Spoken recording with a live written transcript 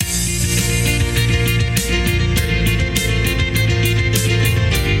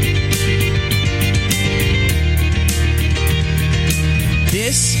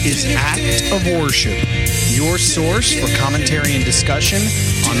of Worship, your source for commentary and discussion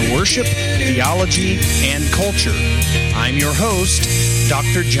on worship, theology, and culture. I'm your host,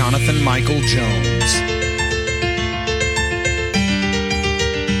 Dr. Jonathan Michael Jones.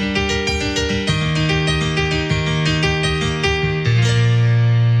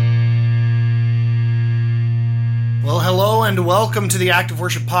 Well, hello and welcome to the Active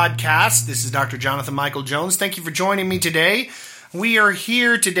Worship Podcast. This is Dr. Jonathan Michael Jones. Thank you for joining me today. We are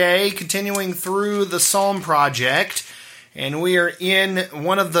here today continuing through the Psalm Project, and we are in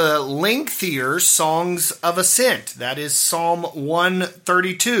one of the lengthier songs of ascent. That is Psalm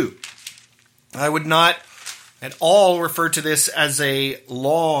 132. I would not at all refer to this as a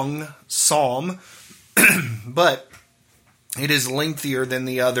long psalm, but it is lengthier than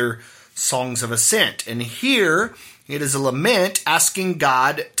the other songs of ascent. And here it is a lament asking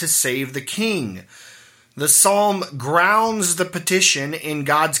God to save the king. The psalm grounds the petition in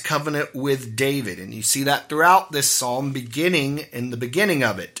God's covenant with David, and you see that throughout this psalm, beginning in the beginning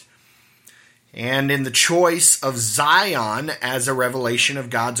of it, and in the choice of Zion as a revelation of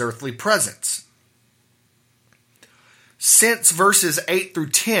God's earthly presence. Since verses 8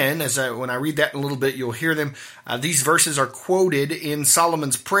 through 10, when I read that in a little bit, you'll hear them. These verses are quoted in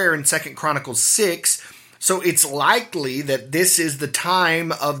Solomon's prayer in 2 Chronicles 6, so it's likely that this is the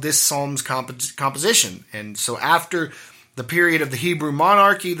time of this psalm's composition. And so after the period of the Hebrew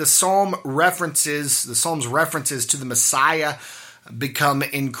monarchy, the psalm's references to the Messiah become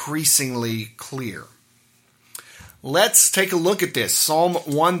increasingly clear. Let's take a look at this. Psalm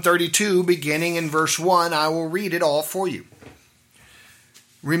 132, beginning in verse 1. I will read it all for you.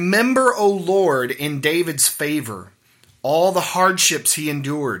 Remember, O Lord, in David's favor, all the hardships he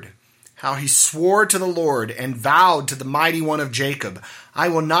endured, how he swore to the Lord and vowed to the Mighty One of Jacob, I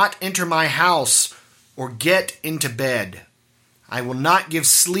will not enter my house or get into bed. I will not give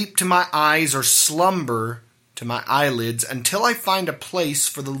sleep to my eyes or slumber to my eyelids until I find a place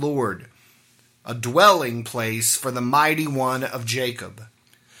for the Lord, a dwelling place for the Mighty One of Jacob.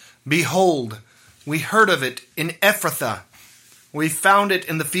 Behold, we heard of it in Ephrathah. We found it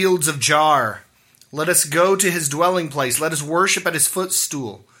in the fields of Jar. Let us go to his dwelling place. Let us worship at his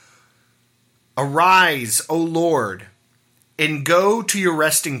footstool. Arise, O Lord, and go to your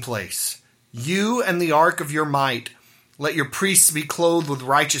resting place, you and the ark of your might. Let your priests be clothed with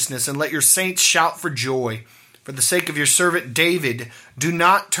righteousness, and let your saints shout for joy. For the sake of your servant David, do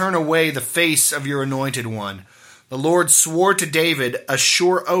not turn away the face of your anointed one. The Lord swore to David a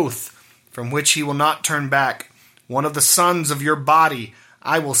sure oath, from which he will not turn back. One of the sons of your body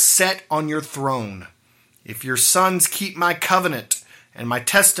I will set on your throne. If your sons keep my covenant and my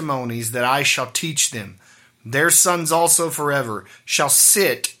testimonies that I shall teach them, their sons also forever shall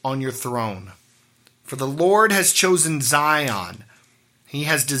sit on your throne. For the Lord has chosen Zion. He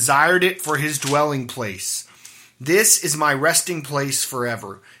has desired it for his dwelling place. This is my resting place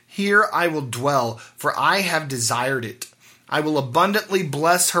forever. Here I will dwell, for I have desired it. I will abundantly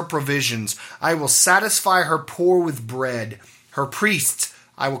bless her provisions. I will satisfy her poor with bread. Her priests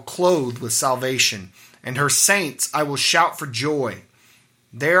I will clothe with salvation, and her saints I will shout for joy.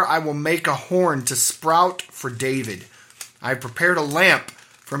 There I will make a horn to sprout for David. I have prepared a lamp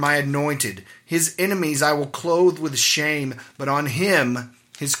for my anointed. His enemies I will clothe with shame, but on him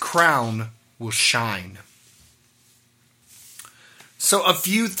his crown will shine. So a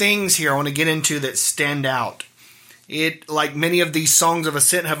few things here I want to get into that stand out. It, like many of these songs of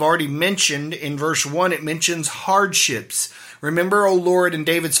ascent have already mentioned, in verse 1 it mentions hardships. Remember, O Lord, in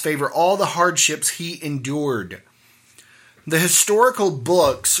David's favor, all the hardships he endured. The historical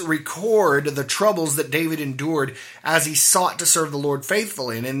books record the troubles that David endured as he sought to serve the Lord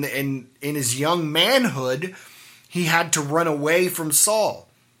faithfully. And in his young manhood, he had to run away from Saul.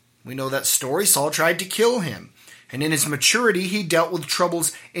 We know that story. Saul tried to kill him. And in his maturity, he dealt with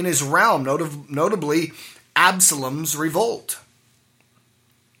troubles in his realm, notably Absalom's revolt.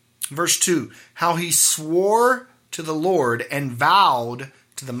 Verse 2, how he swore to the Lord and vowed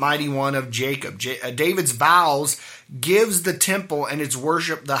to the Mighty One of Jacob. David's vows gives the temple and its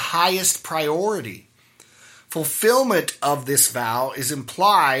worship the highest priority. Fulfillment of this vow is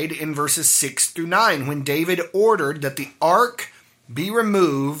implied in verses 6 through 9, when David ordered that the ark be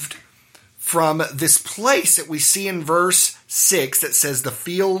removed from this place that we see in verse 6 that says the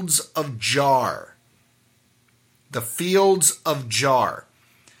fields of Jar. The fields of Jar.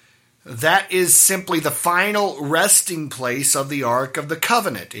 That is simply the final resting place of the Ark of the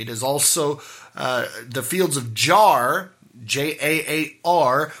Covenant. It is also the fields of Jar,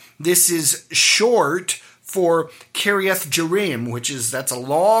 J-A-A-R. This is short for Kiriath Jearim, that's a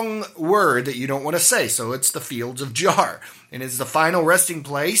long word that you don't want to say. So it's the fields of Jar. And it's the final resting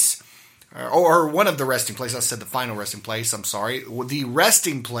place or one of the resting places. I said the final resting place, I'm sorry. The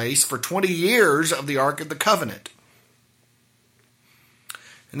resting place for 20 years of the Ark of the Covenant.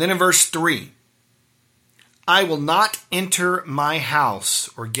 And then in verse 3, I will not enter my house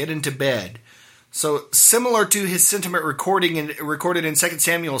or get into bed. So similar to his sentiment recorded in 2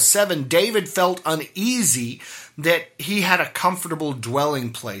 Samuel 7, David felt uneasy that he had a comfortable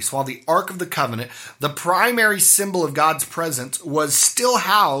dwelling place, while the Ark of the Covenant, the primary symbol of God's presence, was still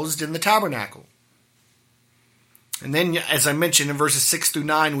housed in the tabernacle. And then, as I mentioned, in verses 6 through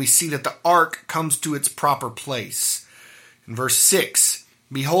 9, we see that the Ark comes to its proper place. In verse 6,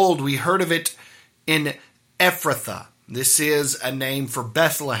 behold, we heard of it in Ephrathah. This is a name for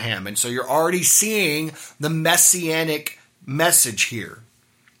Bethlehem. And so you're already seeing the messianic message here.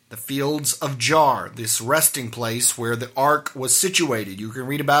 The fields of Jar, this resting place where the ark was situated. You can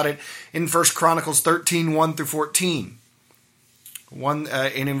read about it in 1 Chronicles 13, 1 through 14.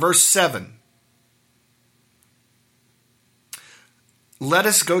 And in verse 7, let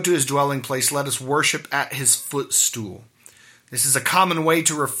us go to his dwelling place. Let us worship at his footstool. This is a common way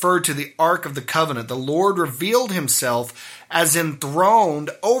to refer to the Ark of the Covenant. The Lord revealed himself as enthroned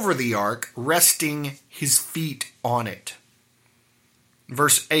over the ark, resting his feet on it.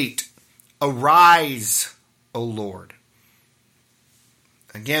 Verse 8, arise, O Lord.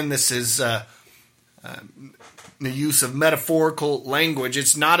 Again, this is the use of metaphorical language.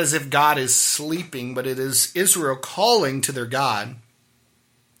 It's not as if God is sleeping, but it is Israel calling to their God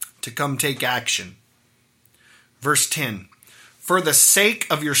to come take action. Verse 10, for the sake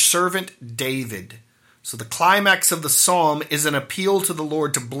of your servant David. So the climax of the psalm is an appeal to the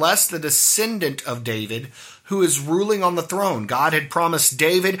Lord to bless the descendant of David who is ruling on the throne. God had promised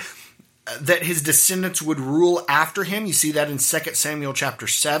David that his descendants would rule after him. You see that in 2 Samuel chapter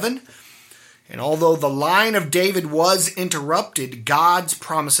 7. And although the line of David was interrupted, God's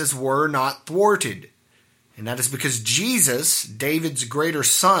promises were not thwarted. And that is because Jesus, David's greater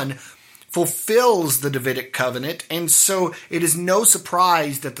son, fulfills the Davidic covenant, and so it is no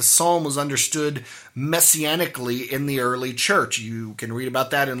surprise that the psalm was understood messianically in the early church. You can read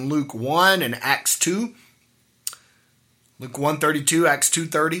about that in Luke 1 and Acts 2. Luke 1:32, Acts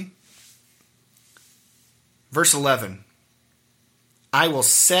 2:30. Verse 11, I will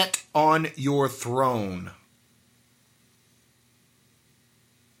set on your throne.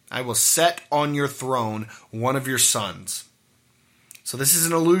 I will set on your throne one of your sons. So this is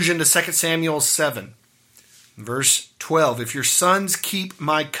an allusion to 2 Samuel 7, verse 12. If your sons keep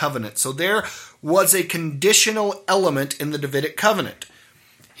my covenant. So there was a conditional element in the Davidic covenant.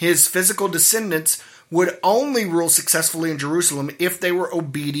 His physical descendants would only rule successfully in Jerusalem if they were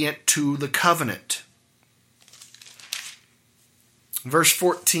obedient to the covenant. Verse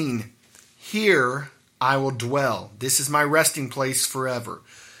 14, here I will dwell. This is my resting place forever.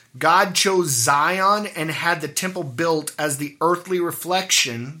 God chose Zion and had the temple built as the earthly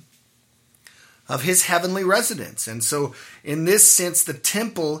reflection of his heavenly residence. And so, in this sense, the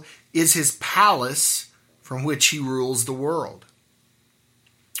temple is his palace from which he rules the world.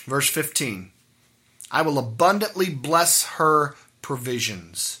 Verse 15, I will abundantly bless her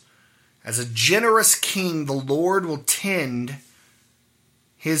provisions. As a generous king, the Lord will tend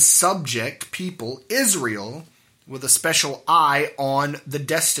his subject people, Israel, with a special eye on the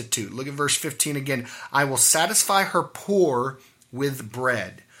destitute. Look at verse 15 again. I will satisfy her poor with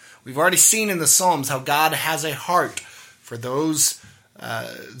bread. We've already seen in the Psalms how God has a heart for those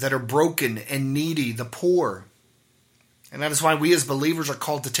that are broken and needy, the poor. And that is why we as believers are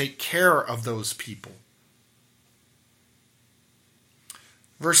called to take care of those people.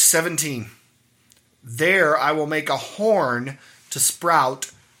 Verse 17. There I will make a horn to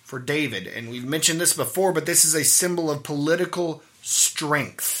sprout for David. And we've mentioned this before, but this is a symbol of political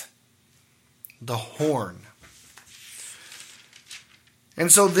strength. The horn.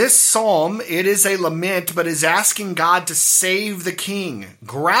 And so this psalm, it is a lament, but is asking God to save the king,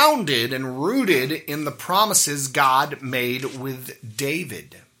 grounded and rooted in the promises God made with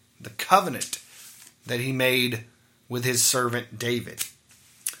David, the covenant that he made with his servant David.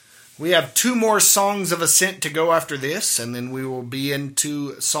 We have 2 more songs of ascent to go after this, and then we will be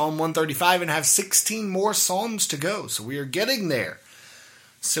into Psalm 135 and have 16 more psalms to go. So we are getting there.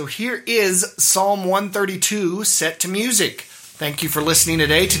 So here is Psalm 132 set to music. Thank you for listening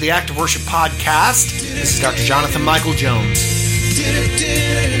today to the Active Worship Podcast. This is Dr. Jonathan Michael Jones.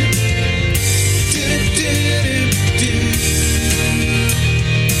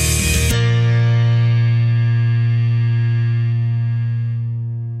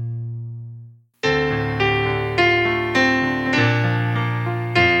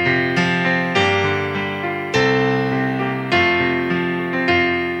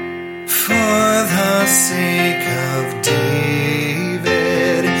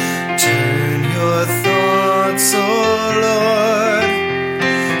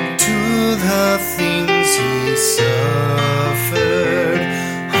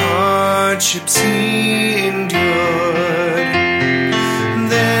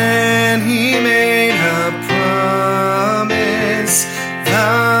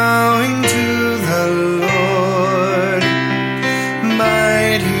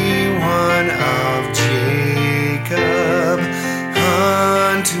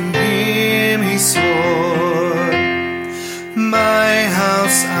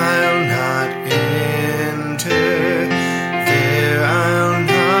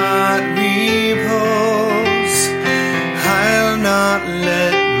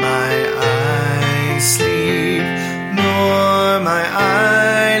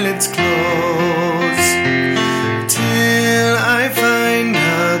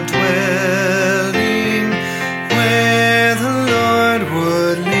 Lord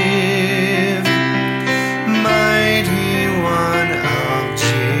would live, mighty one of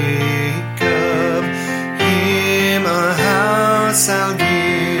Jacob, him a house I'll give.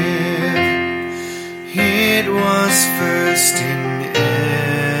 It was first in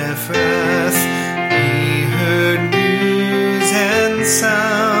Ephrath we heard news and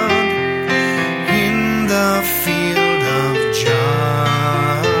sound, in the field of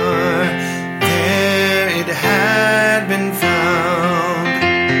Jaar there it had been found.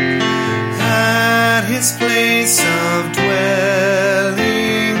 At his place of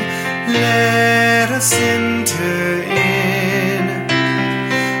dwelling let us enter in,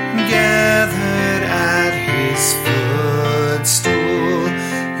 gathered at his footstool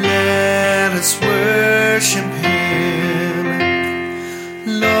let us worship him.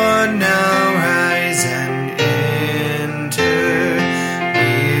 Lord, now rise and enter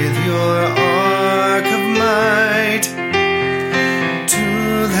with your ark of might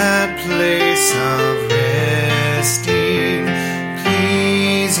to that place of resting,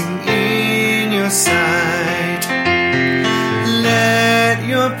 pleasing in your sight. Let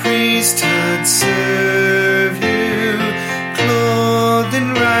your priesthood serve you, clothed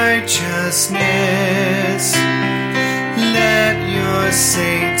in righteousness. Let your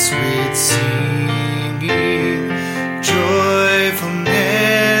saints with singing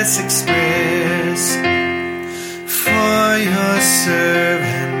joyfulness express. For your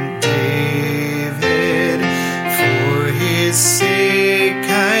servant David, for his sake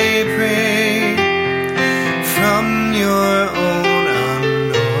I pray, from your own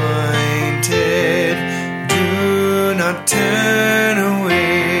anointed do not turn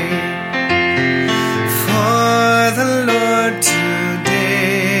away. For the Lord to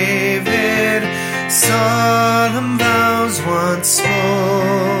David solemn vows once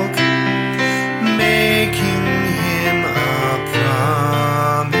spoke, making him a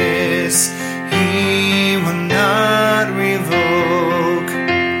promise he will not revoke.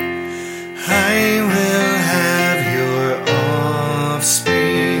 I will have your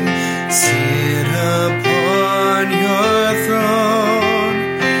offspring sit upon your throne,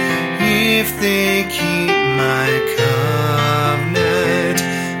 if they keep my covenant,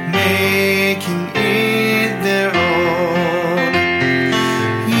 making it their own.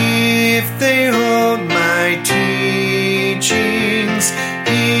 If they hold my teachings,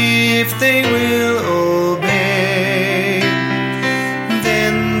 if they will obey,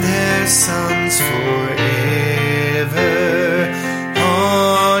 then their sons forever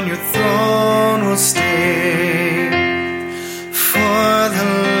on your throne will stay. For the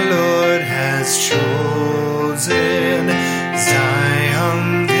Lord has chosen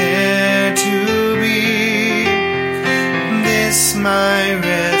Zion there to be, this my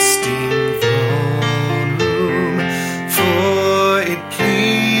resting throne room, for it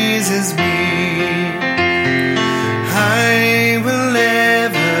pleases me. I will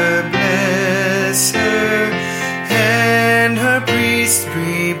ever bless her, and her priests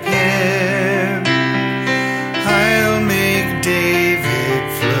prepare. I'll make David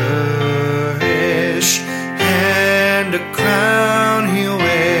flourish, and a crown